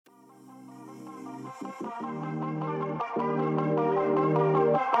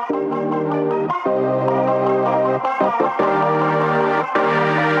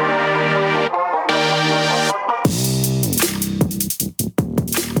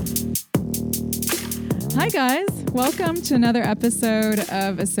Hi, guys. Welcome to another episode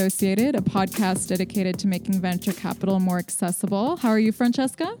of Associated, a podcast dedicated to making venture capital more accessible. How are you,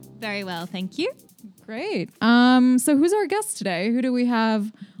 Francesca? Very well, thank you. Great. So who's our guest today? Who do we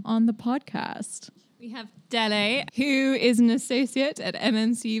have on the podcast? We have Dele, who is an associate at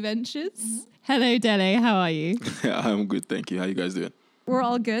MMC Ventures. Mm-hmm. Hello, Dele. How are you? I'm good, thank you. How you guys doing? We're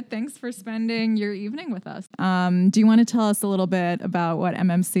all good. Thanks for spending your evening with us. Do you want to tell us a little bit about what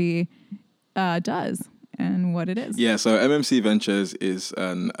MMC does and what it is? Yeah, so MMC Ventures is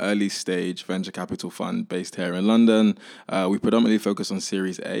an early stage venture capital fund based here in London. We predominantly focus on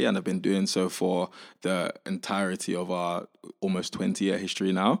Series A and have been doing so for the entirety of our almost 20-year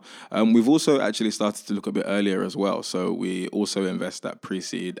history now. We've also actually started to look a bit earlier as well. So we also invest at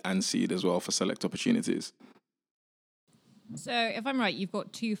pre-seed and seed as well for select opportunities. So if I'm right, you've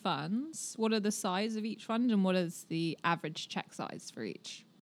got two funds. What are the size of each fund and what is the average check size for each?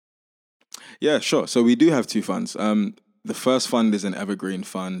 Yeah, sure. So we do have two funds. The first fund is an evergreen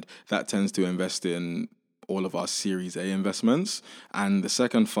fund that tends to invest in all of our Series A investments. And the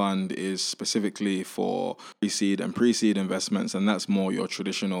second fund is specifically for pre-seed and pre-seed investments, and that's more your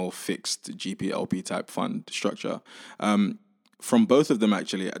traditional fixed GP/LP type fund structure. From both of them,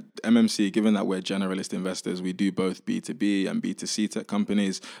 actually, at MMC, given that we're generalist investors, we do both B2B and B2C tech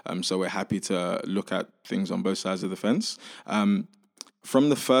companies. So we're happy to look at things on both sides of the fence. From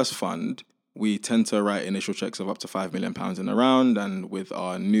the first fund, we tend to write initial checks of up to £5 million in a round. And with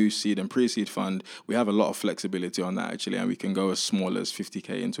our new seed and pre-seed fund, we have a lot of flexibility on that, actually. And we can go as small as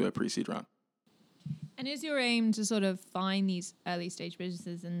 50K into a pre-seed round. And is your aim to sort of find these early stage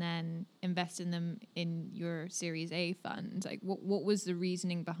businesses and then invest in them in your Series A fund? Like, what was the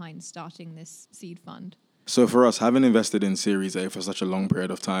reasoning behind starting this seed fund? So for us, having invested in Series A for such a long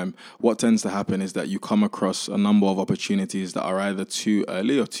period of time, what tends to happen is that you come across a number of opportunities that are either too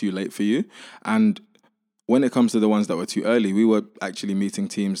early or too late for you. And when it comes to the ones that were too early, we were actually meeting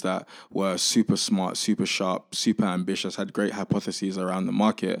teams that were super smart, super sharp, super ambitious, had great hypotheses around the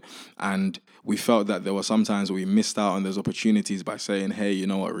market. And we felt that there were sometimes we missed out on those opportunities by saying, hey, you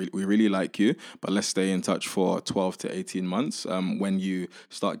know what, we really like you, but let's stay in touch for 12 to 18 months when you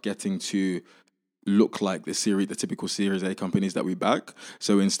start getting to look like the typical Series A companies that we back.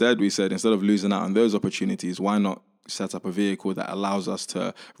 So instead, we said, instead of losing out on those opportunities, why not set up a vehicle that allows us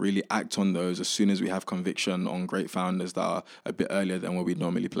to really act on those as soon as we have conviction on great founders that are a bit earlier than where we'd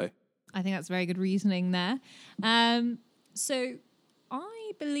normally play. I think that's very good reasoning there. So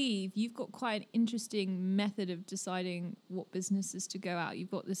I believe you've got quite an interesting method of deciding what businesses to go out. You've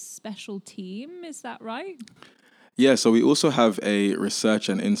got this special team, is that right? Yeah, so we also have a research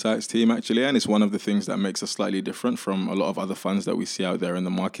and insights team, actually, and it's one of the things that makes us slightly different from a lot of other funds that we see out there in the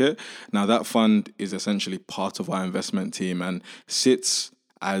market. Now, that fund is essentially part of our investment team and sits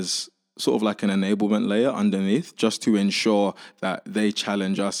as sort of like an enablement layer underneath, just to ensure that they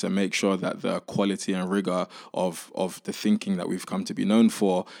challenge us and make sure that the quality and rigor of the thinking that we've come to be known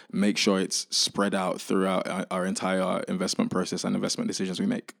for, make sure it's spread out throughout our entire investment process and investment decisions we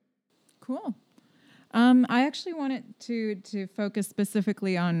make. Cool. I actually wanted to focus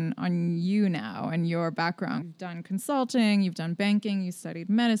specifically on you now and your background. You've done consulting, you've done banking, you studied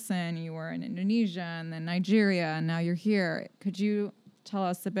medicine, you were in Indonesia and then Nigeria, and now you're here. Could you tell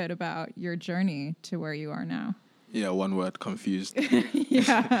us a bit about your journey to where you are now? Yeah, one word, confused.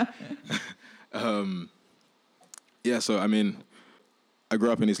 Yeah. So I mean, I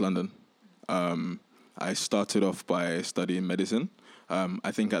grew up in East London. I started off by studying medicine.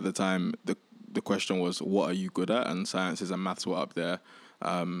 I think at the time, the question was, what are you good at? And sciences and maths were up there.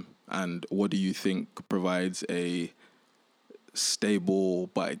 And what do you think provides a stable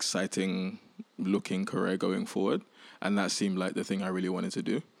but exciting looking career going forward? And that seemed like the thing I really wanted to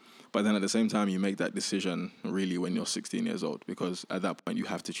do. But then at the same time, you make that decision really when you're 16 years old, because at that point you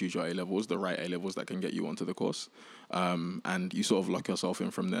have to choose your A-levels, the right A-levels that can get you onto the course. And you sort of lock yourself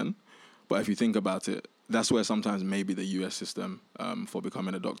in from then. But if you think about it, that's where sometimes maybe the US system for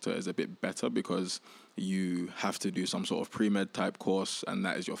becoming a doctor is a bit better, because you have to do some sort of pre-med type course, and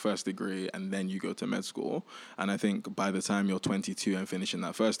that is your first degree, and then you go to med school. And I think by the time you're 22 and finishing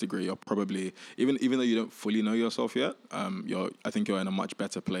that first degree, you're probably, even though you don't fully know yourself yet, I think you're in a much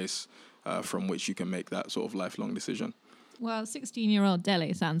better place from which you can make that sort of lifelong decision. Well, 16-year-old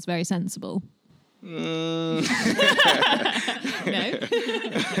Dele sounds very sensible. No.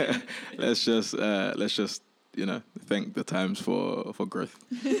 let's just thank the times for growth.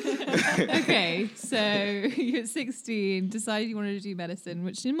 Okay, so you're 16, decided you wanted to do medicine,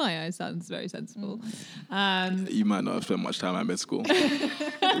 which in my eyes sounds very sensible. You might not have spent much time at med school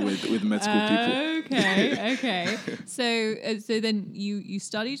with med school people. Okay. So then you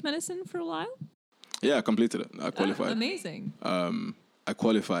studied medicine for a while? Yeah, I completed it. I qualified. Amazing. I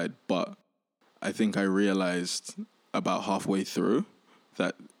qualified, but I think I realized about halfway through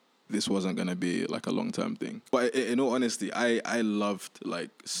that this wasn't going to be like a long-term thing. But in all honesty, I loved like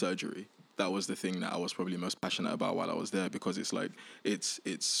surgery. That was the thing that I was probably most passionate about while I was there, because it's like it's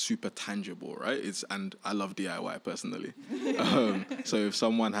super tangible, right? And I love DIY personally. So if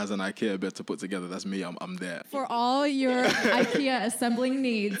someone has an IKEA bed to put together, that's me. I'm there. For all your IKEA assembling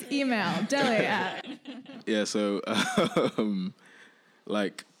needs, email Dele at. Yeah. So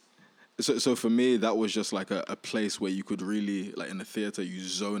like. So for me, that was just like a place where you could really, like in the theater, you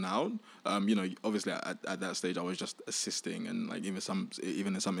zone out. Obviously at that stage, I was just assisting and like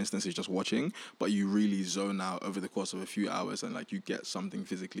even in some instances just watching. But you really zone out over the course of a few hours, and like you get something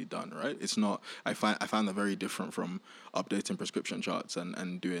physically done, right? It's not. I found that very different from updating prescription charts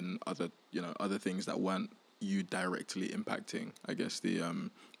and doing other things that weren't you directly impacting, I guess, the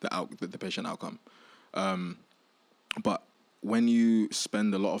patient outcome. But when you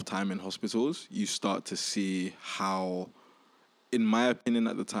spend a lot of time in hospitals, you start to see how, in my opinion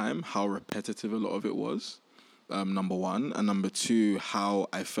at the time, how repetitive a lot of it was, number one. And number two, how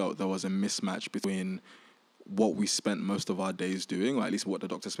I felt there was a mismatch between what we spent most of our days doing, or at least what the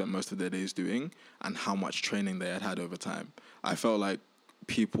doctors spent most of their days doing, and how much training they had over time. I felt like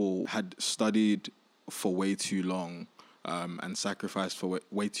people had studied for way too long and sacrificed for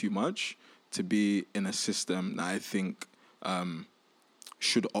way too much to be in a system that I think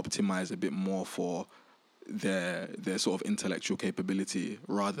should optimize a bit more for their sort of intellectual capability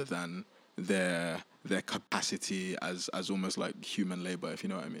rather than their capacity as almost like human labor, if you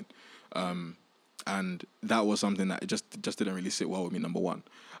know what I mean. And that was something that just didn't really sit well with me, number one.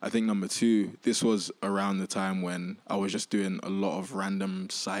 I think number two, this was around the time when I was just doing a lot of random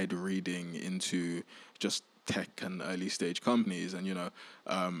side reading into just tech and early stage companies, and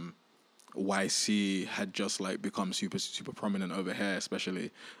YC had just like become super, super prominent over here,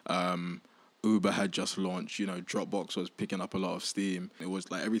 especially. Uber had just launched, Dropbox was picking up a lot of steam. It was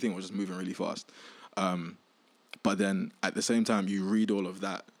like everything was just moving really fast. But then at the same time, you read all of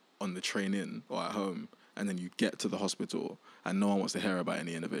that on the train in or at home, and then you get to the hospital and no one wants to hear about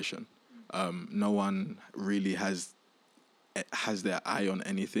any innovation. No one really has their eye on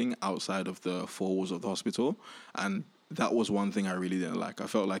anything outside of the four walls of the hospital. And that was one thing I really didn't like. I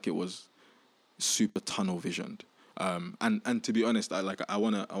felt like it was super tunnel visioned. And to be honest, I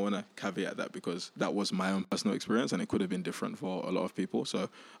wanna caveat that because that was my own personal experience, and it could have been different for a lot of people. So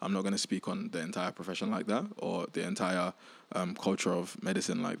I'm not going to speak on the entire profession like that or the entire culture of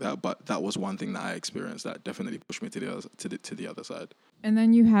medicine like that. But that was one thing that I experienced that definitely pushed me to the other side. And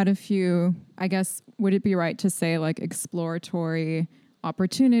then you had a few, I guess, would it be right to say like exploratory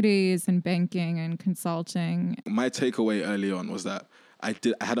opportunities in banking and consulting? My takeaway early on was that I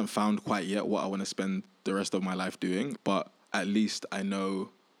hadn't found quite yet what I want to spend the rest of my life doing, but at least I know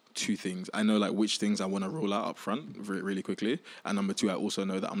two things. I know like which things I want to rule out up front really quickly, and number two, I also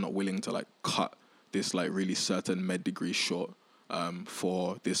know that I'm not willing to like cut this like really certain med degree short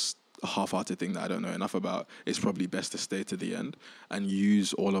for this half-hearted thing that I don't know enough about. It's probably best to stay to the end and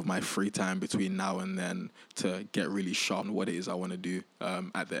use all of my free time between now and then to get really sharp on what it is I want to do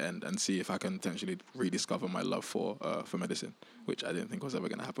at the end, and see if I can potentially rediscover my love for medicine, which I didn't think was ever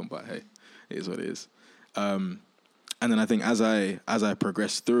going to happen, but hey, it is what it is. And then I think as I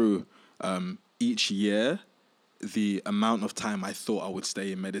progressed through each year, the amount of time I thought I would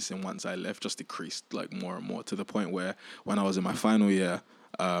stay in medicine once I left just decreased like more and more, to the point where when I was in my final year,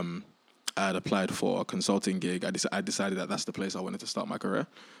 I had applied for a consulting gig. I decided that that's the place I wanted to start my career.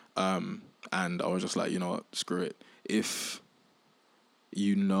 And I was just like, you know what, screw it. If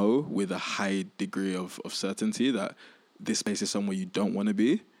you know with a high degree of certainty that this space is somewhere you don't want to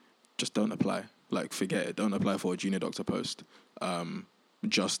be, just don't apply. Like, forget it. Don't apply for a junior doctor post.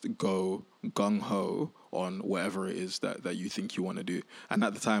 Just go gung-ho on whatever it is that you think you want to do. And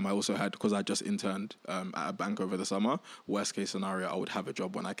at the time, I also had, because I just interned at a bank over the summer, worst case scenario, I would have a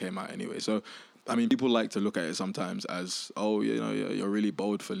job when I came out anyway. So, I mean, people like to look at it sometimes as, oh, you know, you're really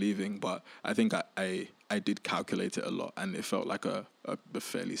bold for leaving. But I think I did calculate it a lot, and it felt like a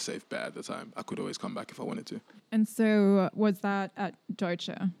fairly safe bet at the time. I could always come back if I wanted to. And so was that at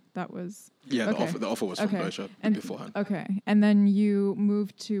Deutsche? That was... Yeah, okay. the offer was from Deutsche beforehand. Okay. And then you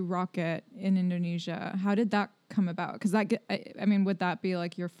moved to Rocket in Indonesia. How did that come about? Because I mean, would that be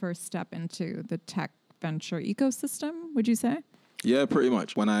like your first step into the tech venture ecosystem, would you say? Yeah, pretty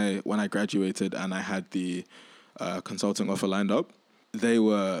much. When I graduated and I had the consulting offer lined up, they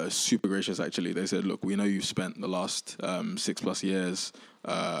were super gracious, actually. They said, look, we know you've spent the last 6+ years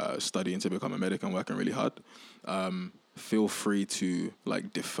studying to become a medic and working really hard. Feel free to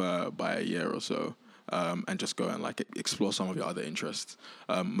like defer by a year or so, and just go and like explore some of your other interests.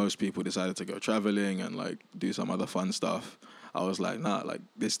 Most people decided to go traveling and like do some other fun stuff. I was like, nah, like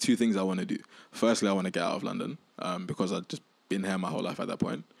there's two things I want to do. Firstly, I want to get out of London because I'd just been here my whole life at that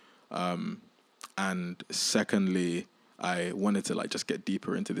point. And secondly, I wanted to like just get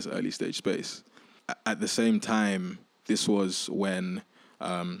deeper into this early stage space. At the same time, this was when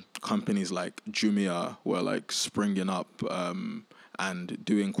companies like Jumia were like springing up and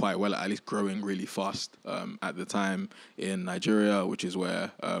doing quite well, at least growing really fast at the time in Nigeria, which is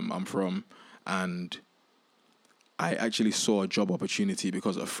where I'm from. And I actually saw a job opportunity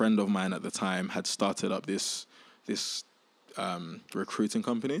because a friend of mine at the time had started up this recruiting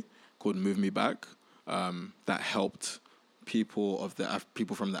company called Move Me Back that helped people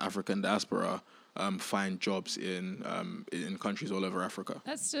from the African diaspora find jobs in countries all over Africa.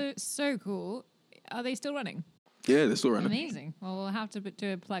 That's so cool. Are they still running? Yeah, they're still running. Amazing. Well, we'll have to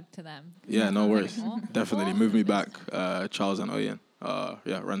do a plug to them. Yeah, no worries. Anymore. Definitely. Move Me Back, Charles and Oyen.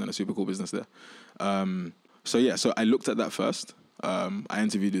 Running a super cool business there. So I looked at that first. I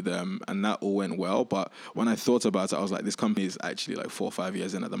interviewed with them and that all went well. But when I thought about it, I was like, this company is actually like 4 or 5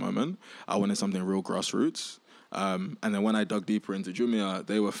 years in at the moment. I wanted something real grassroots. And then when I dug deeper into Jumia,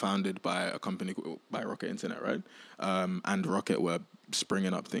 they were founded by a company by Rocket Internet, right? And Rocket were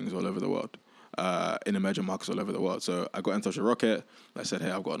springing up things all over the world, in emerging markets all over the world. So I got in touch with Rocket. I said,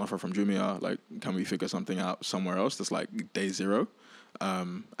 hey, I've got an offer from Jumia. Like, can we figure something out somewhere else that's like day zero?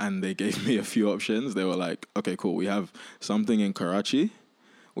 And they gave me a few options. They were like, okay, cool. We have something in Karachi,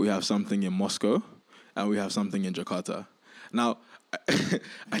 we have something in Moscow, and we have something in Jakarta. Now,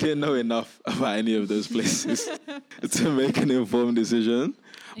 I didn't know enough about any of those places to make an informed decision.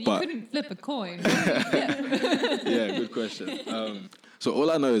 You but couldn't flip a coin. yeah, good question. So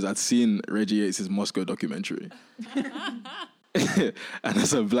all I know is I'd seen Reggie Yates' Moscow documentary. And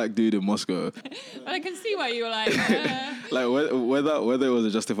as a black dude in Moscow, But I can see why you were like, like whether it was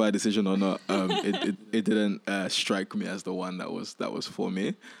a justified decision or not, it didn't strike me as the one that was for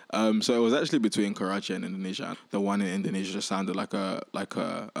me. So it was actually between Karachi and Indonesia. The one in Indonesia just sounded like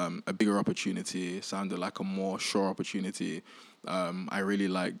a bigger opportunity, sounded like a more sure opportunity. I really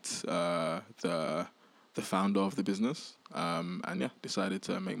liked the founder of the business, and decided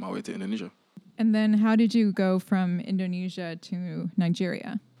to make my way to Indonesia. And then how did you go from Indonesia to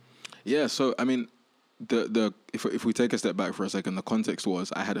Nigeria? Yeah, so I mean, if we take a step back for a second, the context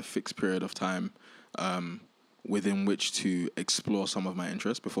was I had a fixed period of time within which to explore some of my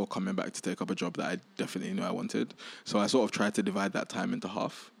interests before coming back to take up a job that I definitely knew I wanted. So I sort of tried to divide that time into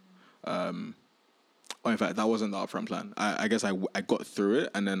half. Or in fact, that wasn't the upfront plan. I guess I got through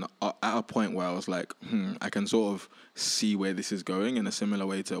it, and then at a point where I was like, I can sort of see where this is going in a similar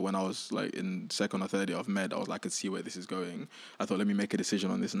way to when I was like in second or third year of med. I was like, I could see where this is going. I thought, let me make a decision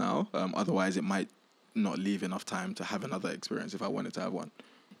on this now. Otherwise, it might not leave enough time to have another experience if I wanted to have one.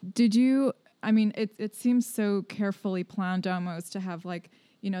 Did you, I mean, it seems so carefully planned almost to have like,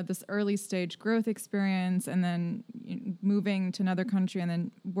 you know, this early stage growth experience and then moving to another country and then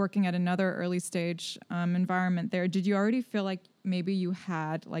working at another early stage environment there. Did you already feel like maybe you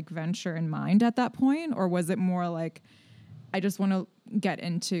had like venture in mind at that point? Or was it more like, I just want to get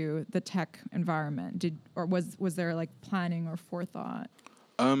into the tech environment? Was there like planning or forethought?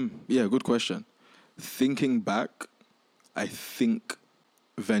 Yeah, good question. Thinking back, I think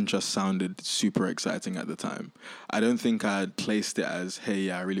venture sounded super exciting at the time. I don't think I had placed it as, hey,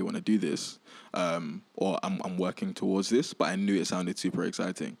 yeah, I really want to do this, or I'm working towards this, but I knew it sounded super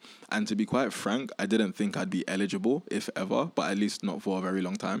exciting. And to be quite frank, I didn't think I'd be eligible, if ever, but at least not for a very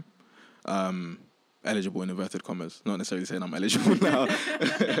long time. Eligible in inverted commas, not necessarily saying I'm eligible now.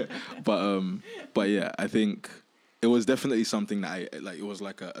 But yeah, I think it was definitely something that it was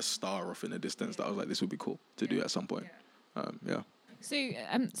like a star off in the distance that I was like, this would be cool to do at some point. Yeah. So,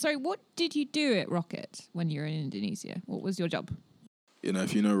 sorry, what did you do at Rocket when you were in Indonesia? What was your job? You know,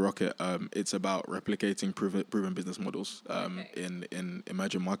 if you know Rocket, it's about replicating proven business models in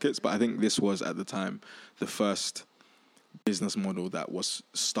emerging markets. But I think this was, at the time, the first business model that was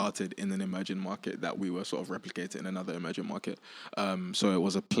started in an emerging market that we were sort of replicating in another emerging market. So it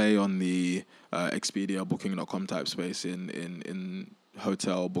was a play on the Expedia, Booking.com type space in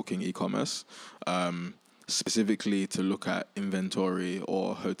hotel booking e-commerce. Specifically to look at inventory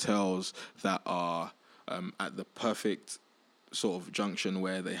or hotels that are at the perfect sort of junction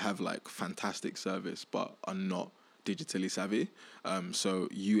where they have like fantastic service but are not digitally savvy. So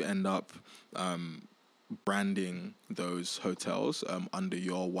you end up branding those hotels under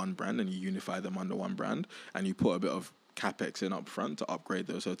your one brand, and you unify them under one brand, and you put a bit of CapEx in up front to upgrade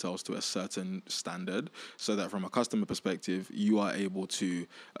those hotels to a certain standard so that from a customer perspective, you are able to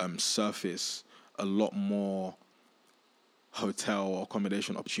surface a lot more hotel or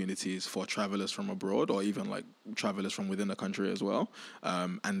accommodation opportunities for travelers from abroad, or even like travelers from within the country as well.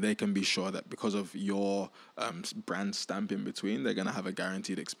 And they can be sure that because of your brand stamp in between, they're going to have a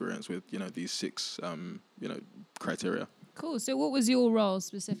guaranteed experience with, these 6, criteria. Cool. So what was your role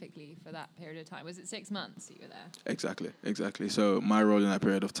specifically for that period of time? Was it 6 months that you were there? Exactly. So my role in that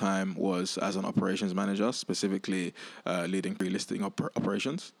period of time was as an operations manager, specifically leading pre-listing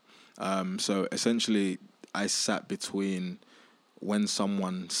operations. So essentially, I sat between when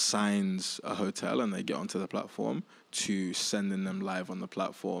someone signs a hotel and they get onto the platform to sending them live on the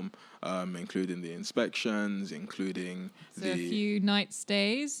platform, including the inspections, including a few night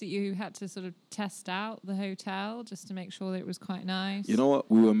stays that you had to sort of test out the hotel just to make sure that it was quite nice. You know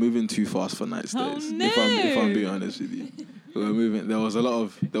what? We were moving too fast for night stays. Oh, no. If I'm being honest with you, we were moving. There was a lot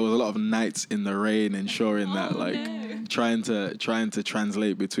of nights in the rain, ensuring that trying to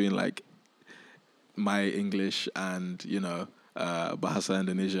translate between like my English and Bahasa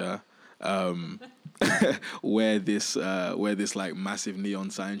Indonesia, where this like massive neon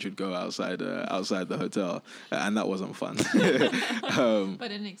sign should go outside the hotel, and that wasn't fun.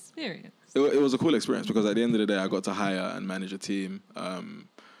 But an experience. It was a cool experience because at the end of the day, I got to hire and manage a team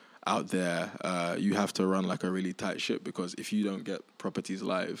out there. You have to run like a really tight ship, because if you don't get properties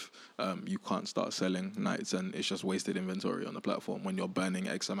live, you can't start selling nights, and it's just wasted inventory on the platform when you're burning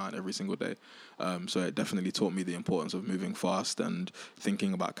X amount every single day. So it definitely taught me the importance of moving fast and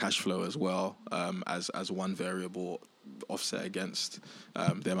thinking about cash flow as well, as one variable offset against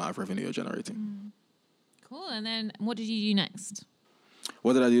the amount of revenue you're generating. Cool. And then what did you do next?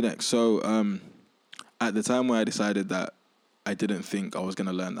 What did I do next? So at the time where I decided that I didn't think I was going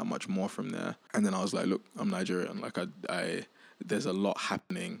to learn that much more from there. And then I was like, look, I'm Nigerian. Like there's a lot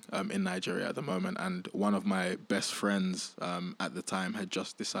happening in Nigeria at the moment. And one of my best friends at the time had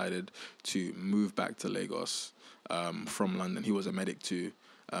just decided to move back to Lagos from London. He was a medic too,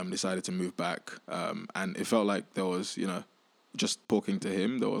 decided to move back. And it felt like there was, just talking to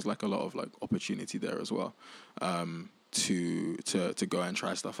him, there was like a lot of like opportunity there as well. To go and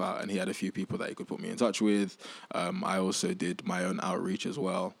try stuff out, and he had a few people that he could put me in touch with. I also did my own outreach as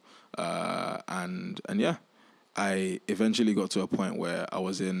well, and yeah, I eventually got to a point where I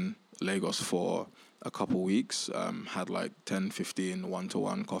was in Lagos for a couple weeks, had like 10, 15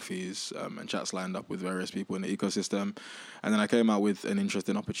 one-to-one coffees and chats lined up with various people in the ecosystem, and then I came out with an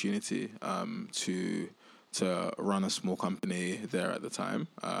interesting opportunity to run a small company there at the time,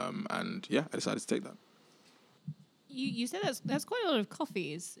 and yeah, I decided to take that. You said that's quite a lot of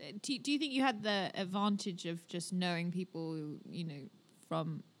coffees. Do you think you had the advantage of just knowing people,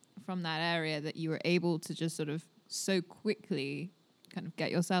 from that area, that you were able to just sort of so quickly kind of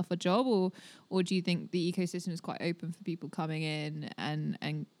get yourself a job, or do you think the ecosystem is quite open for people coming in and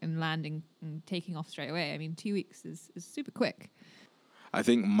landing and taking off straight away? I mean, 2 weeks is super quick. I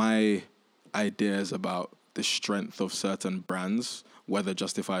think my ideas about the strength of certain brands, whether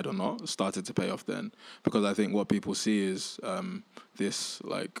justified or not, started to pay off then. Because I think what people see is this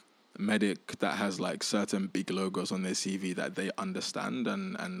like medic that has like certain big logos on their CV that they understand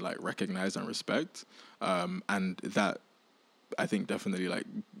and like recognize and respect. And that, I think, definitely like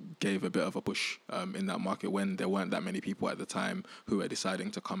gave a bit of a push in that market when there weren't that many people at the time who were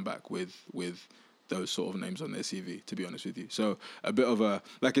deciding to come back with those sort of names on their CV, to be honest with you. So a bit of a,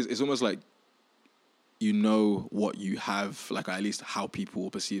 like, it's almost like, what you have, like at least how people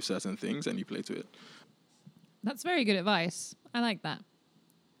perceive certain things, and you play to it. That's very good advice. I like that.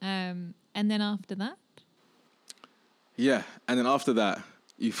 And then after that? Yeah, and then after that,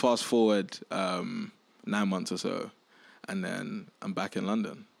 you fast forward 9 months or so, and then I'm back in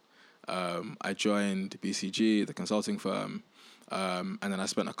London. I joined BCG, the consulting firm, and then I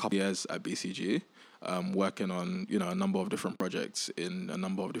spent a couple of years at BCG, working on, a number of different projects in a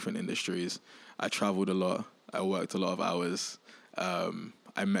number of different industries. I traveled a lot. I worked a lot of hours.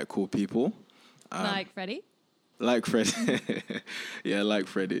 I met cool people. Like Freddie? Like Freddie. Yeah, like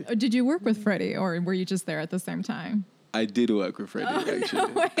Freddie. Did you work with Freddie, or were you just there at the same time? I did work with Freddie, actually. No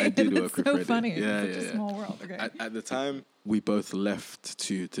way. I did That's work with so Freddie. funny. Yeah, It's such a small world. Okay. At the time, we both left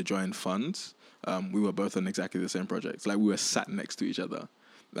to join funds. We were both on exactly the same projects. Like, we were sat next to each other.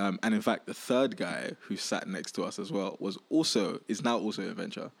 And in fact, the third guy who sat next to us as well is now also in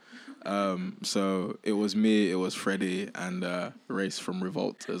venture. So it was me, it was Freddie, and Race from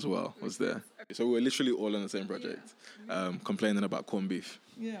Revolt as well was there. So we were literally all on the same project, complaining about corned beef.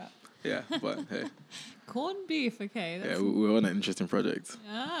 Yeah. Yeah, but hey. Corned beef, okay. Yeah, we were on an interesting project.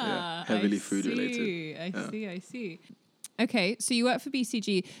 Heavily food related. I see. Okay, so you work for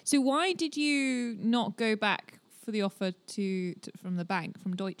BCG. So why did you not go back for the offer from the bank,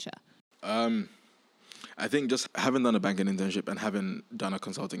 from Deutsche? I think just having done a banking internship and having done a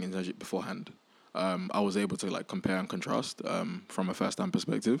consulting internship beforehand, I was able to like compare and contrast from a first-hand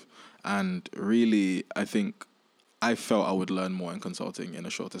perspective. And really, I think I felt I would learn more in consulting in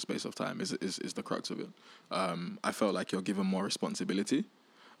a shorter space of time is the crux of it. I felt like you're given more responsibility.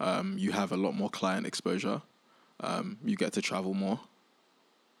 You have a lot more client exposure. You get to travel more.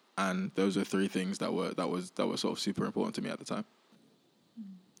 And those are three things that were sort of super important to me at the time.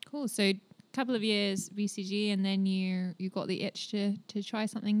 Cool. So a couple of years BCG, and then you got the itch to try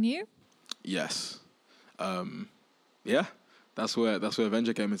something new. Yes. Yeah. That's where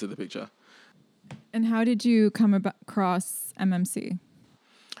venture came into the picture. And how did you come across MMC?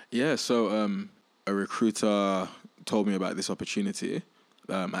 Yeah. So a recruiter told me about this opportunity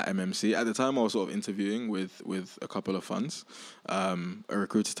at MMC. At the time, I was sort of interviewing with a couple of funds. A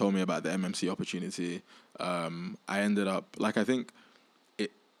recruiter told me about the MMC opportunity. I ended up, like, I think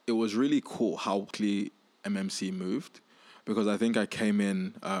it was really cool how quickly MMC moved, because I think I came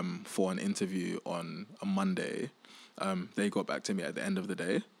in for an interview on a Monday. They got back to me at the end of the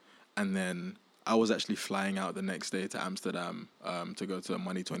day, and then I was actually flying out the next day to Amsterdam to go to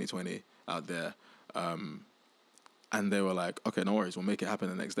Money 2020 out there. And they were like, okay, no worries, we'll make it happen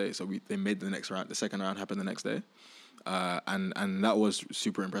the next day. So they made the second round happen the next day. And that was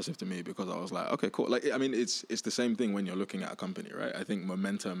super impressive to me, because I was like, okay, cool. Like, I mean, it's the same thing when you're looking at a company, right? I think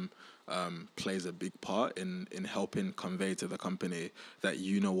momentum plays a big part in helping convey to the company that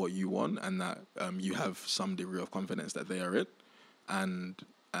you know what you want, and that you have some degree of confidence that they are it.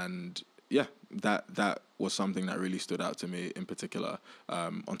 And yeah, that was something that really stood out to me in particular.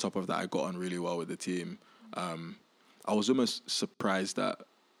 On top of that, I got on really well with the team. I was almost surprised that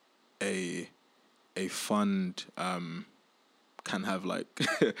a fund can have like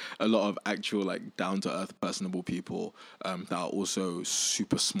a lot of actual like down to earth, personable people that are also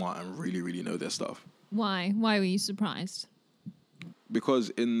super smart and really, really know their stuff. Why? Why were you surprised?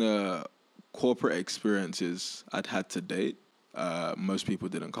 Because in the corporate experiences I'd had to date, most people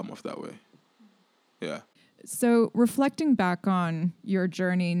didn't come off that way. Yeah. So reflecting back on your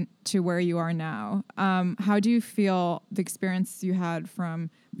journey to where you are now, how do you feel the experience you had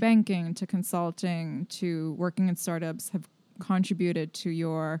from banking to consulting to working in startups have contributed to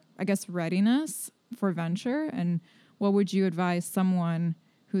your, I guess, readiness for venture? And what would you advise someone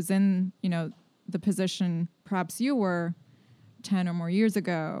who's in, the position perhaps you were 10 or more years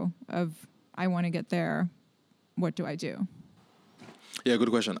ago of, I want to get there, what do I do? Yeah,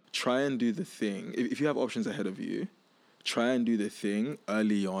 good question. Try and do the thing. If you have options ahead of you, try and do the thing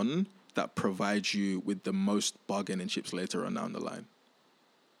early on that provides you with the most bargaining chips later on down the line.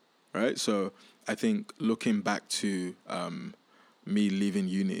 Right? So I think looking back to me leaving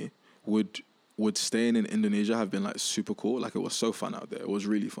uni, would staying in Indonesia have been like super cool? Like, it was so fun out there. It was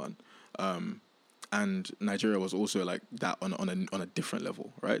really fun. And Nigeria was also like that on a different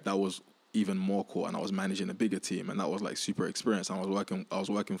level, right? That was even more cool, and I was managing a bigger team, and that was like super experienced. And I was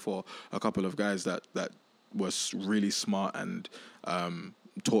working for a couple of guys that was really smart and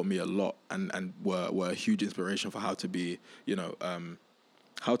taught me a lot, and were a huge inspiration for how to be,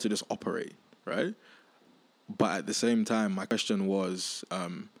 how to just operate, right? But at the same time, my question was,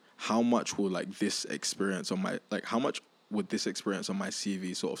 how much will this experience on my how much would this experience on my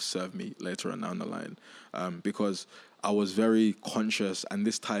CV sort of serve me later on down the line? Because I was very conscious, and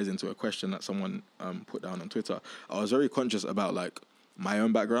this ties into a question that someone put down on Twitter. I was very conscious about my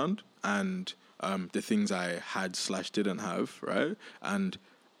own background and the things I had / didn't have, right? And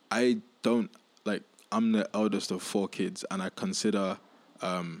I don't I'm the eldest of 4 kids, and I consider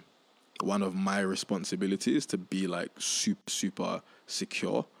one of my responsibilities to be super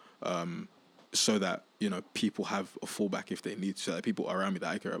secure, so that people have a fallback if they need to, so that people around me that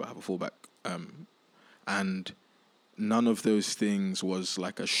I care about have a fallback, and none of those things was a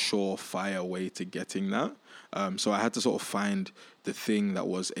surefire way to getting that. So I had to sort of find the thing that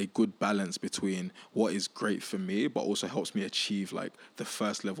was a good balance between what is great for me, but also helps me achieve the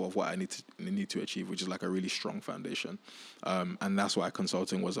first level of what I need to achieve, which is a really strong foundation. And that's why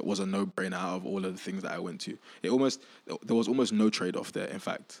consulting was a no-brainer out of all of the things that I went to. There was almost no trade-off there, in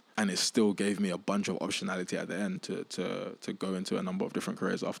fact, and it still gave me a bunch of optionality at the end to go into a number of different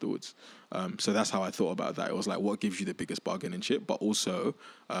careers afterwards. So that's how I thought about that. It was what gives you the biggest bargaining chip, but also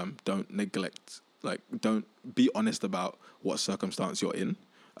don't neglect. Don't be honest about what circumstance you're in,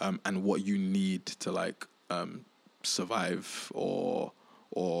 and what you need to survive, or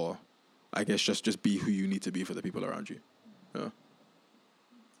I guess just be who you need to be for the people around you. Yeah.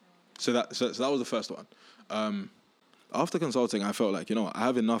 So that was the first one. After consulting, I felt I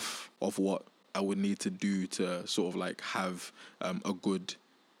have enough of what I would need to do to sort of have a good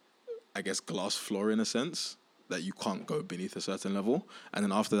I guess, glass floor in a sense, that you can't go beneath a certain level. And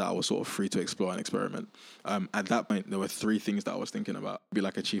then after that, I was sort of free to explore and experiment. At that point, there were three things that I was thinking about. Be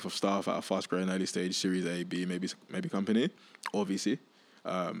like a chief of staff at a fast-growing early stage Series A, B, maybe company, or VC.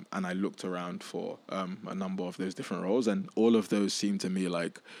 And I looked around for a number of those different roles, and all of those seemed to me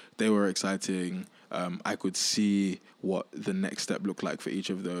like they were exciting. I could see what the next step looked like for each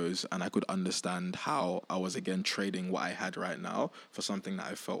of those, and I could understand how I was, again, trading what I had right now for something that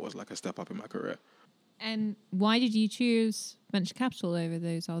I felt was like a step up in my career. And why did you choose venture capital over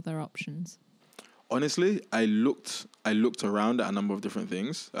those other options? Honestly, I looked around at a number of different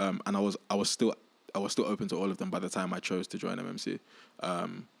things, and I was still open to all of them by the time I chose to join MMC.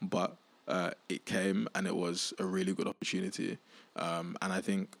 But it came, and it was a really good opportunity. And I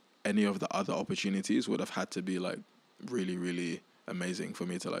think any of the other opportunities would have had to be like really, really amazing for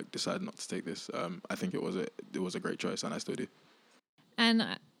me to like decide not to take this. I think it was a great choice, and I still do. And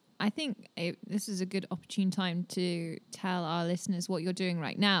I think this is a good opportune time to tell our listeners what you're doing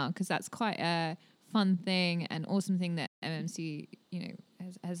right now, because that's quite a fun thing and awesome thing that MMC,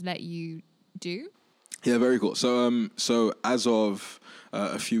 has let you do. Yeah, very cool. So as of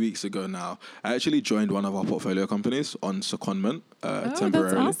a few weeks ago now, I actually joined one of our portfolio companies on secondment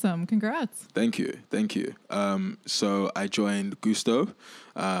temporarily. That's awesome. Congrats. Thank you. So I joined Gusto,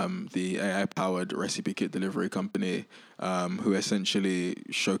 the AI-powered recipe kit delivery company, who essentially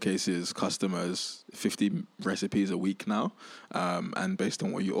showcases customers 50 recipes a week now, and based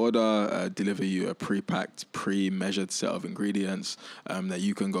on what you order, deliver you a pre-packed, pre-measured set of ingredients that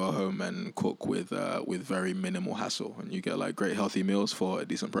you can go home and cook with very minimal hassle, and you get like great healthy meals for a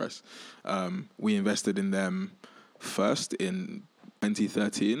decent price. We invested in them first in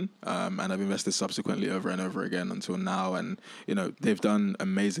 2013, and I've invested subsequently over and over again until now, and they've done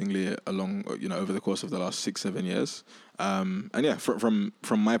amazingly over the course of the last 6-7 years. And yeah, from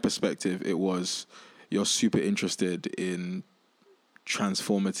my perspective, it was, you're super interested in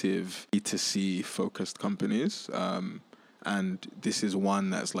transformative B2C focused companies. And this is one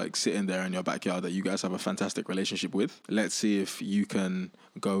that's like sitting there in your backyard that you guys have a fantastic relationship with. Let's see if you can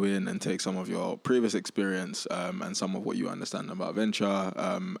go in and take some of your previous experience and some of what you understand about venture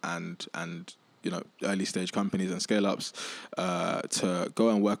and early stage companies and scale ups to go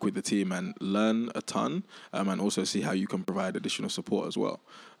and work with the team and learn a ton, and also see how you can provide additional support as well.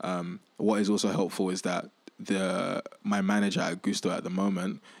 What is also helpful is that my manager at Gusto at the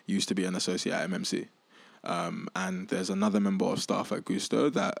moment used to be an associate at MMC. And there's another member of staff at Gusto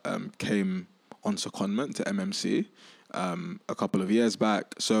that came on secondment to MMC a couple of years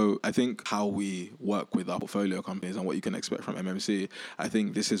back. So I think how we work with our portfolio companies and what you can expect from MMC, I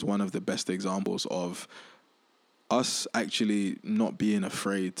think this is one of the best examples of us actually not being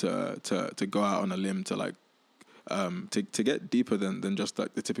afraid to go out on a limb to like to get deeper than just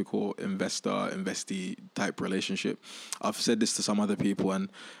like the typical investor-investee type relationship. I've said this to some other people, and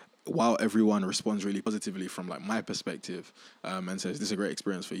while everyone responds really positively from like my perspective and says this is a great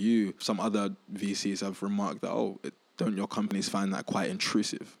experience for you, some other VCs have remarked that, don't your companies find that quite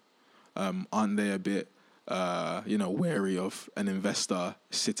intrusive? Aren't they a bit wary of an investor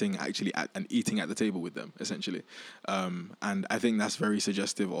sitting actually and eating at the table with them, essentially? And I think that's very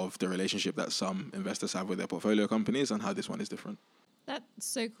suggestive of the relationship that some investors have with their portfolio companies and how this one is different. That's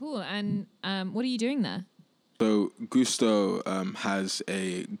so cool. And what are you doing there? So Gusto has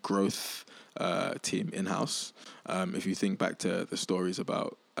a growth team in-house. If you think back to the stories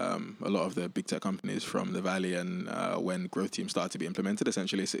about a lot of the big tech companies from the Valley and when growth teams started to be implemented,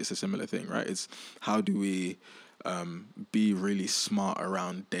 essentially it's a similar thing, right? It's how do we be really smart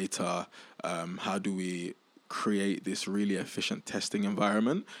around data? How do we create this really efficient testing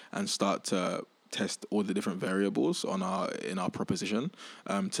environment and start to test all the different variables in our proposition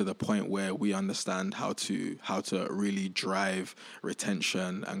to the point where we understand how to really drive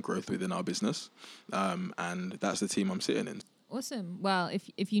retention and growth within our business, and that's the team I'm sitting in. Awesome. Well,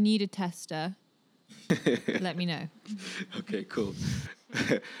 if you need a tester, let me know. Okay, cool.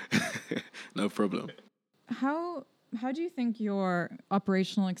 No problem. How do you think your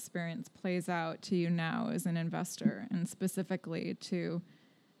operational experience plays out to you now as an investor, and specifically to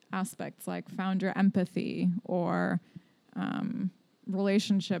aspects like founder empathy or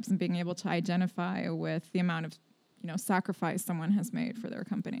relationships and being able to identify with the amount of sacrifice someone has made for their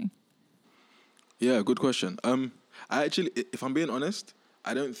company? Yeah, good question. I actually, if I'm being honest,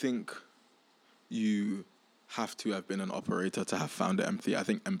 I don't think you have to have been an operator to have founder empathy. I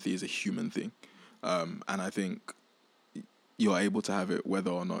think empathy is a human thing, and I think you're able to have it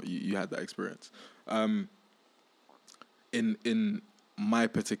whether or not you had that experience. In my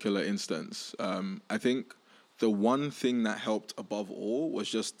particular instance, I think the one thing that helped above all was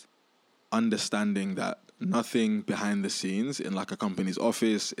just understanding that nothing behind the scenes in like a company's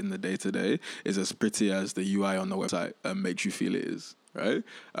office in the day-to-day is as pretty as the UI on the website makes you feel it is, right?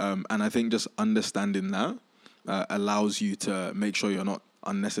 And I think just understanding that allows you to make sure you're not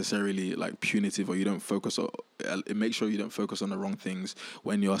unnecessarily like punitive, or you don't focus on it. Make sure you don't focus on the wrong things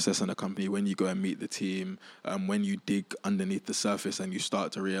when you're assessing a company, when you go and meet the team, when you dig underneath the surface and you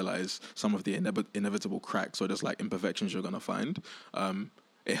start to realize some of the inevitable cracks or just like imperfections you're going to find.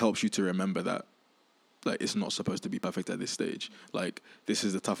 It helps you to remember that like it's not supposed to be perfect at this stage. Like this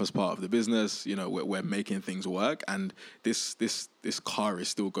is the toughest part of the business. You know, we're making things work, and this car is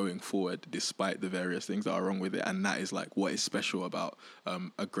still going forward despite the various things that are wrong with it. And that is like what is special about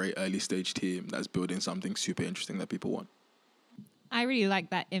a great early stage team that's building something super interesting that people want. I really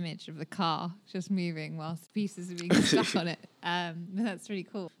like that image of the car just moving whilst pieces are being stuck on it. That's really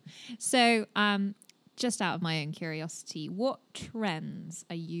cool. So, just out of my own curiosity, what trends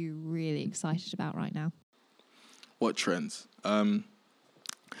are you really excited about right now? What trends? I'm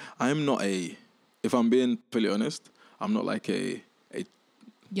not if I'm being fully honest, I'm not like a.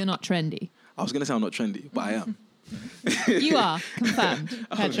 You're not trendy. I was going to say I'm not trendy, but I am. You are. Confirmed.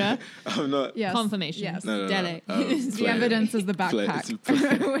 Petra? I'm not. Yes. Confirmation. Yes. No. Dele. The evidence is the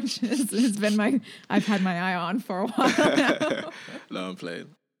backpack, which has been I've had my eye on for a while now. No, I'm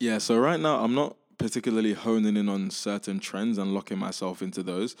playing. Yeah, so right now I'm not particularly honing in on certain trends and locking myself into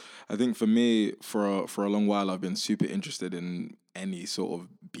those. I think for me, for a long while, I've been super interested in any sort of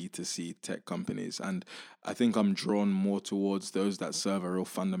B2C tech companies. And I think I'm drawn more towards those that serve a real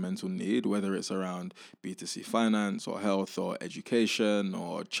fundamental need, whether it's around B2C finance or health or education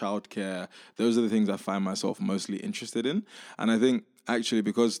or childcare. Those are the things I find myself mostly interested in. And I think actually,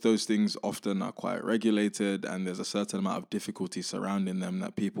 because those things often are quite regulated and there's a certain amount of difficulty surrounding them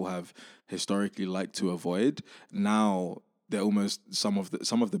that people have historically liked to avoid, now they're almost some of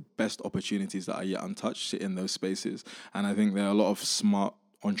the best opportunities that are yet untouched sit in those spaces. And I think there are a lot of smart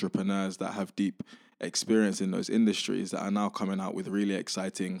entrepreneurs that have deep experience in those industries that are now coming out with really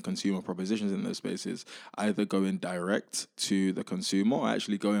exciting consumer propositions in those spaces, either going direct to the consumer or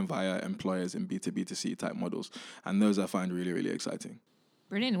actually going via employers in B2B2C type models. And those I find really, really exciting.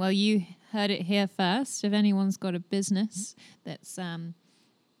 Brilliant. Well, you heard it here first. If anyone's got a business that's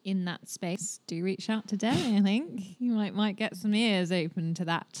in that space, do reach out to Dele. I think you might get some ears open to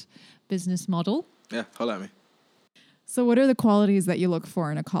that business model. Yeah, holla at me. So what are the qualities that you look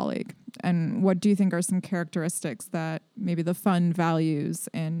for in a colleague? And what do you think are some characteristics that maybe the fund values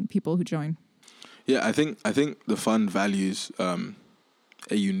in people who join? Yeah, I think the fund values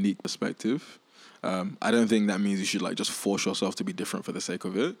a unique perspective. I don't think that means you should like just force yourself to be different for the sake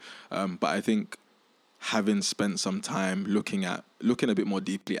of it. But I think having spent some time looking a bit more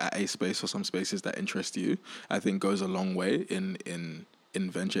deeply at a space or some spaces that interest you, I think goes a long way in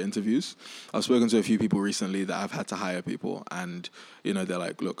venture interviews. I've spoken to a few people recently that I've had to hire people, and they're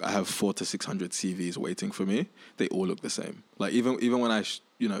like, look, I have 400 to 600 CVs waiting for me. They all look the same. Like even when I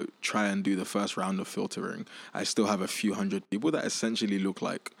try and do the first round of filtering, I still have a few hundred people that essentially look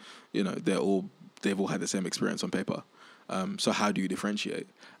like they've all had the same experience on paper. So how do you differentiate?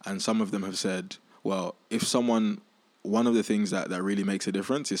 And some of them have said, well, one of the things that really makes a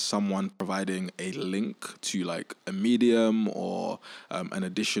difference is someone providing a link to like a Medium or an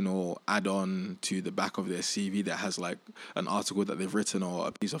additional add-on to the back of their CV that has like an article that they've written or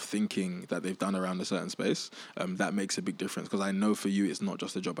a piece of thinking that they've done around a certain space. That makes a big difference, because I know for you it's not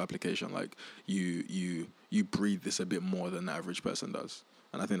just a job application. Like you breathe this a bit more than the average person does,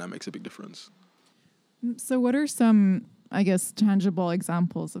 and I think that makes a big difference. So what are some, I guess, tangible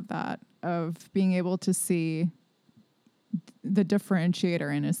examples of that, of being able to see the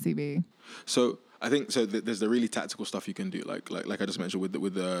differentiator in a CV? So I think there's the really tactical stuff you can do, like I just mentioned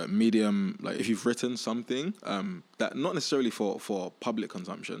with the Medium. Like if you've written something that not necessarily for public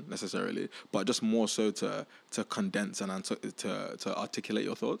consumption necessarily, but just more so to condense and to articulate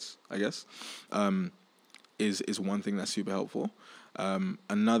your thoughts, I guess, is one thing that's super helpful.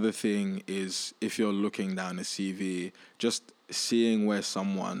 Another thing is if you're looking down a CV, just seeing where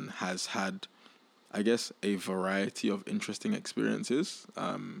someone has had, I guess, a variety of interesting experiences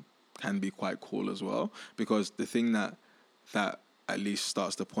can be quite cool as well, because the thing that at least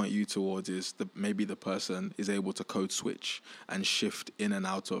starts to point you towards is maybe the person is able to code switch and shift in and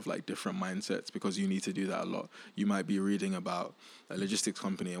out of like different mindsets, because you need to do that a lot. You might be reading about a logistics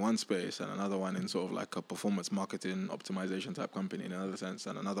company in one space and another one in sort of like a performance marketing optimization type company in another sense,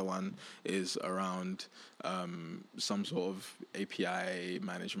 and another one is around some sort of API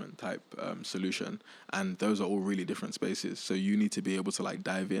management type solution, and those are all really different spaces. So you need to be able to like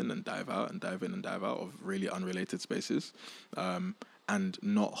dive in and dive out and dive in and dive out of really unrelated spaces. and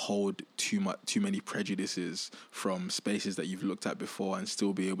not hold too many prejudices from spaces that you've looked at before, and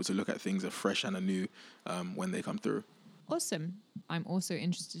still be able to look at things afresh and anew when they come through. Awesome. I'm also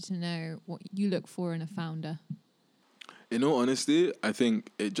interested to know what you look for in a founder. In all honesty, I think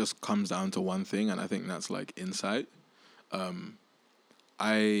it just comes down to one thing, and I think that's like insight. I'm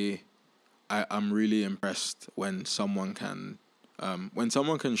really impressed when someone can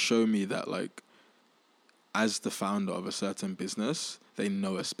show me that, like, as the founder of a certain business, they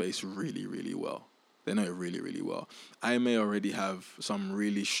know a space really, really well. They know it really, really well. I may already have some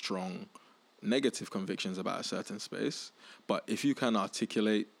really strong negative convictions about a certain space, but if you can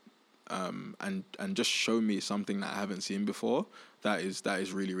articulate and just show me something that I haven't seen before, that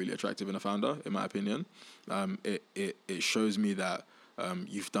is really, really attractive in a founder, in my opinion. It shows me that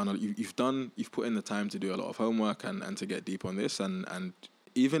you've put in the time to do a lot of homework and to get deep on this, and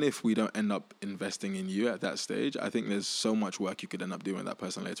even if we don't end up investing in you at that stage, I think there's so much work you could end up doing with that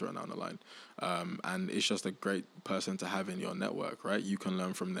person later on down the line. And it's just a great person to have in your network, right? You can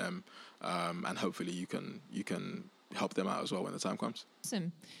learn from them, and hopefully you can help them out as well when the time comes.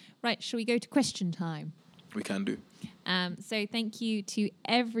 Awesome. Right, shall we go to question time? We can do. So thank you to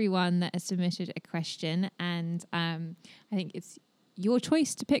everyone that has submitted a question, and I think it's your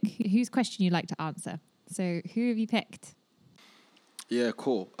choice to pick whose question you'd like to answer. So who have you picked? Yeah,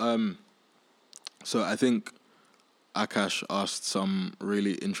 cool. So I think Akash asked some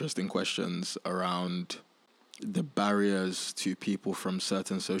really interesting questions around the barriers to people from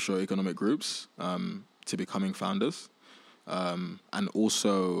certain socioeconomic groups to becoming founders, and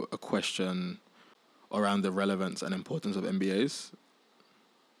also a question around the relevance and importance of MBAs.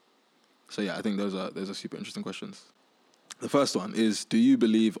 So yeah, I think those are super interesting questions. The first one is, do you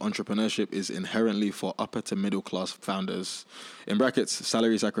believe entrepreneurship is inherently for upper to middle class founders? In brackets,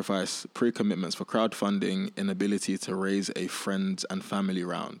 salary sacrifice, pre-commitments for crowdfunding, inability to raise a friends and family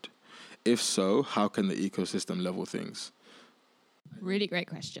round. If so, how can the ecosystem level things? Really great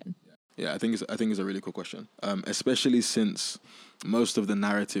question. Yeah, I think it's a really cool question, especially since most of the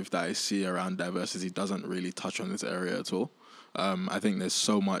narrative that I see around diversity doesn't really touch on this area at all. I think there's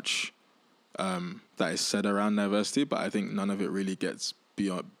so much that is said around diversity, but I think none of it really gets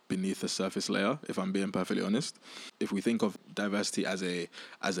beneath the surface layer, if I'm being perfectly honest. If we think of diversity as a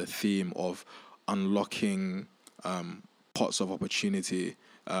theme of unlocking pots of opportunity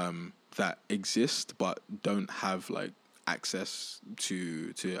that exist but don't have like access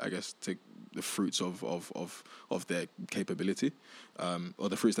to I guess to the fruits of their capability, or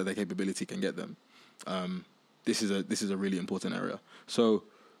the fruits that their capability can get them. This is a really important area. So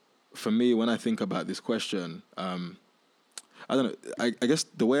for me, when I think about this question, I don't know. I guess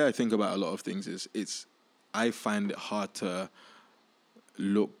the way I think about a lot of things is I find it hard to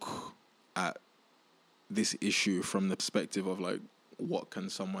look at this issue from the perspective of like, what can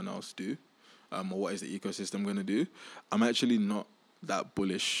someone else do, or what is the ecosystem going to do? I'm actually not that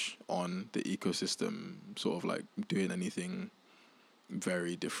bullish on the ecosystem sort of like doing anything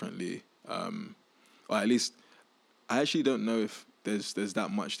very differently, or at least I actually don't know if there's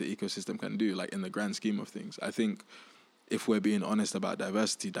that much the ecosystem can do, like in the grand scheme of things. I think if we're being honest about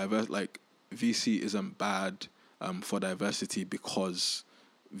diversity, like VC isn't bad for diversity because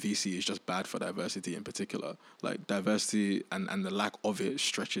VC is just bad for diversity in particular. Like diversity and the lack of it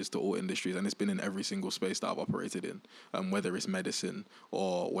stretches to all industries, and it's been in every single space that I've operated in, whether it's medicine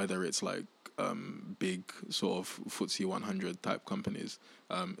or whether it's like big sort of FTSE 100 type companies.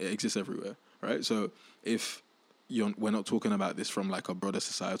 It exists everywhere, right? So if we're not talking about this from like a broader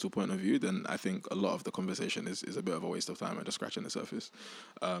societal point of view, then I think a lot of the conversation is a bit of a waste of time and just scratching the surface.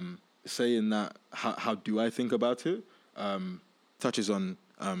 Saying that, how do I think about it? Touches on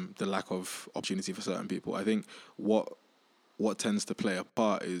the lack of opportunity for certain people. I think what tends to play a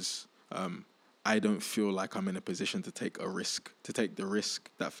part is I don't feel like I'm in a position to take the risk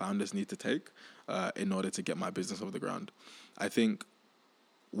that founders need to take in order to get my business off the ground. I think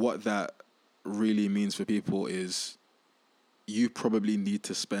what that really means for people is you probably need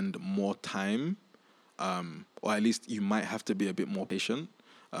to spend more time, or at least you might have to be a bit more patient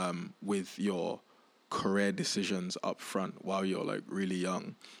with your career decisions up front while you're like really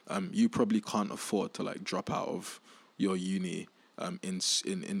young. You probably can't afford to like drop out of your uni in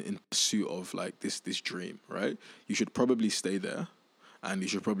pursuit of like this dream, right? You should probably stay there, and you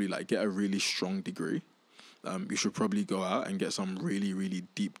should probably like get a really strong degree. You should probably go out and get some really, really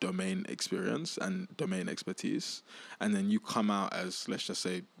deep domain experience and domain expertise. And then you come out as, let's just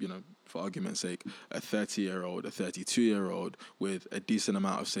say, for argument's sake, a 30-year-old, a 32-year-old with a decent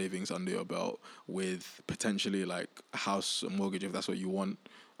amount of savings under your belt, with potentially like a house, a mortgage, if that's what you want,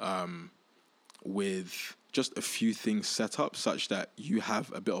 with just a few things set up such that you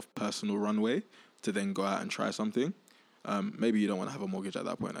have a bit of personal runway to then go out and try something. Maybe you don't want to have a mortgage at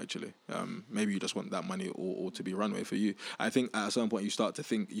that point, actually. Maybe you just want that money all to be runway for you. I think at a certain point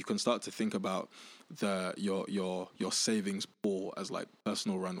you can start to think about your savings pool as like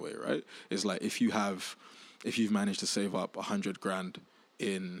personal runway, right? It's like if you've managed to save up 100 grand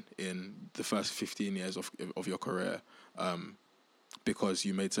in the first 15 years of your career, because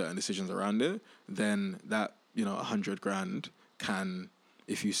you made certain decisions around it, then that, 100 grand can,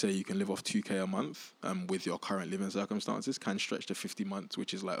 if you say you can live off 2K a month, with your current living circumstances, can stretch to 50 months,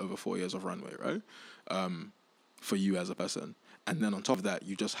 which is like over 4 years of runway, right? For you as a person. And then on top of that,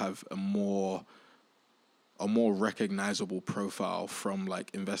 you just have a more recognizable profile from like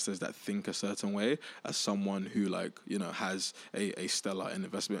investors that think a certain way, as someone who like, has a stellar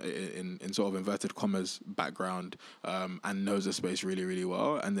investment in sort of inverted commas background, and knows the space really, really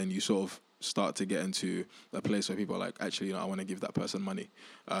well. And then you sort of start to get into a place where people are like, actually, I want to give that person money.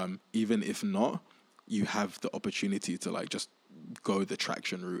 Even if not, you have the opportunity to like just go the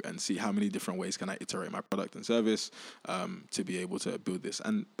traction route and see how many different ways can I iterate my product and service, to be able to build this.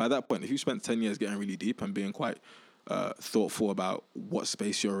 And by that point, if you spent 10 years getting really deep and being quite thoughtful about what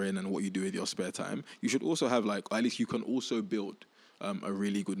space you're in and what you do with your spare time, you should also have like, or at least you can also build a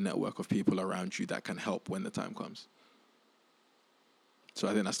really good network of people around you that can help when the time comes. So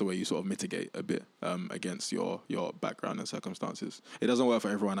I think that's the way you sort of mitigate a bit against your background and circumstances. It doesn't work for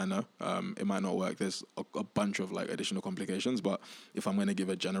everyone, I know. It might not work. There's a bunch of like additional complications, but if I'm going to give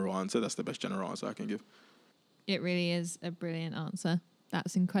a general answer, that's the best general answer I can give. It really is a brilliant answer.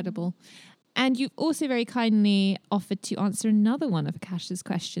 That's incredible. And you've also very kindly offered to answer another one of Akash's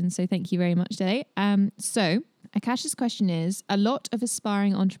questions. So thank you very much today. So Akash's question is, a lot of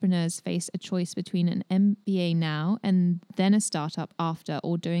aspiring entrepreneurs face a choice between an MBA now and then a startup after,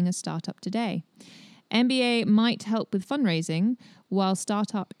 or doing a startup today. MBA might help with fundraising, while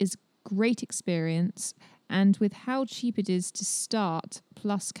startup is great experience. And with how cheap it is to start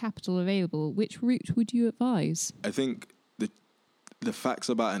plus capital available, which route would you advise? I think the facts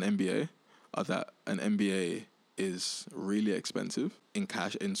about an MBA are that an MBA is really expensive in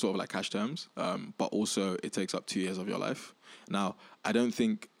cash, in sort of like cash terms, but also it takes up 2 years of your life. Now, I don't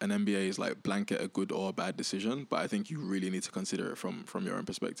think an MBA is like blanket a good or a bad decision, but I think you really need to consider it from your own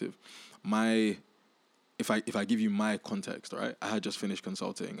perspective. If I give you my context, right, I had just finished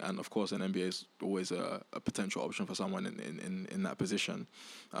consulting, and of course an MBA is always a potential option for someone in that position.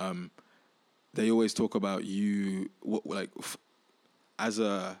 They always talk about as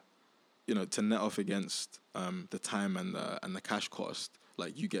a, to net off against the time and the cash cost,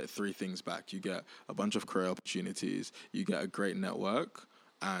 like you get three things back. You get a bunch of career opportunities, you get a great network,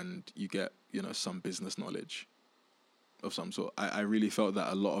 and you get, some business knowledge of some sort. I really felt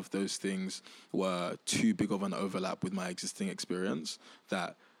that a lot of those things were too big of an overlap with my existing experience,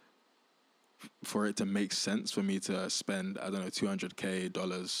 that for it to make sense for me to spend, I don't know,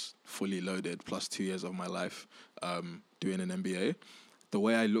 $200K fully loaded plus 2 years of my life doing an MBA. The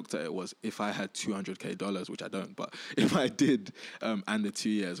way I looked at it was, if I had $200K, which I don't, but if I did, and the 2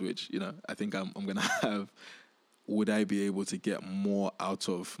 years, which, I think I'm going to have, would I be able to get more out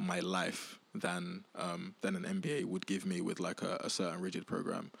of my life than an MBA would give me with like a certain rigid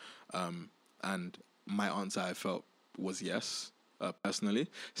program? And my answer, I felt, was yes, personally.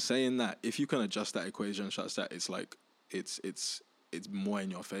 Saying that, if you can adjust that equation such that it's like, it's more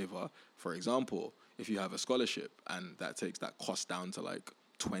in your favor. For example, if you have a scholarship and that takes that cost down to like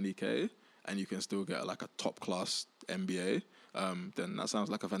 20K, and you can still get like a top class MBA, then that sounds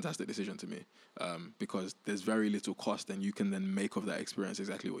like a fantastic decision to me, because there's very little cost and you can then make of that experience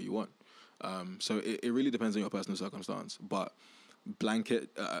exactly what you want. So it really depends on your personal circumstance, but blanket,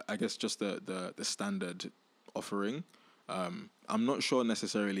 I guess just the standard offering, I'm not sure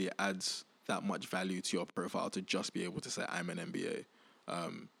necessarily adds that much value to your profile to just be able to say I'm an MBA.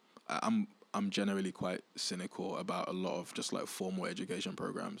 I'm generally quite cynical about a lot of just like formal education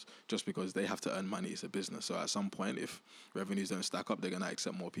programs, just because they have to earn money. It's a business. So at some point, if revenues don't stack up, they're going to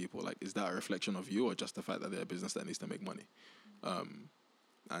accept more people. Like, is that a reflection of you, or just the fact that they're a business that needs to make money?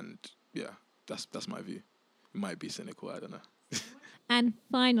 And yeah, that's my view. It might be cynical, I don't know. And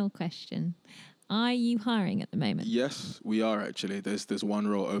final question. Are you hiring at the moment? Yes, we are actually. There's one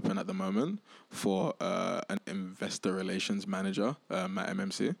role open at the moment for an investor relations manager at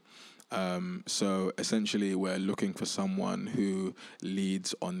MMC. So essentially, we're looking for someone who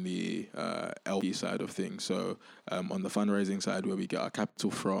leads on the LP side of things. So on the fundraising side, where we get our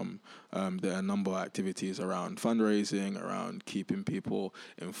capital from, there are a number of activities around fundraising, around keeping people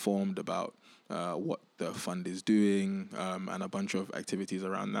informed about what the fund is doing, and a bunch of activities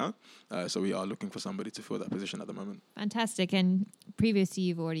around that. So we are looking for somebody to fill that position at the moment. Fantastic. And previously,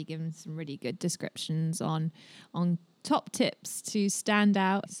 you've already given some really good descriptions on top tips to stand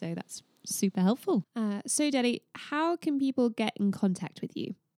out. So that's super helpful. So Delhi, how can people get in contact with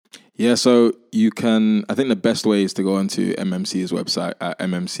you? Yeah, so you can, I think the best way is to go onto MMC's website at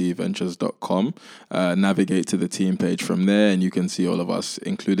mmcventures.com, navigate to the team page from there, and you can see all of us,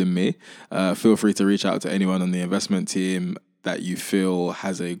 including me. Feel free to reach out to anyone on the investment team that you feel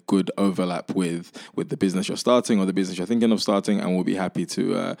has a good overlap with the business you're starting or the business you're thinking of starting, and we'll be happy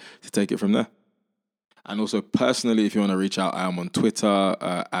to take it from there. And also personally, if you want to reach out, I am on Twitter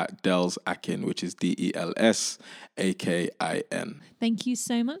at Dels Akin, which is DELSAKIN. Thank you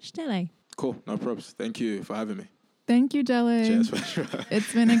so much, Dele. Cool, no problems. Thank you for having me. Thank you, Dele. Cheers.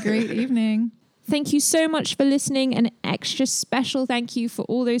 It's been a great evening. Thank you so much for listening. An extra special thank you for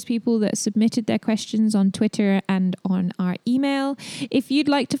all those people that submitted their questions on Twitter and on our email. If you'd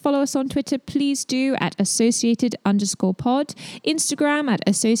like to follow us on Twitter, please do at associated_pod, Instagram at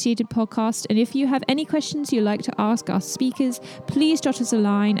Associated Podcast. And if you have any questions you'd like to ask our speakers, please jot us a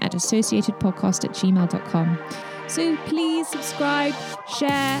line at associatedpodcast@gmail.com. So please subscribe,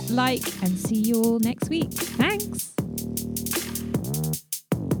 share, like, and see you all next week. Thanks.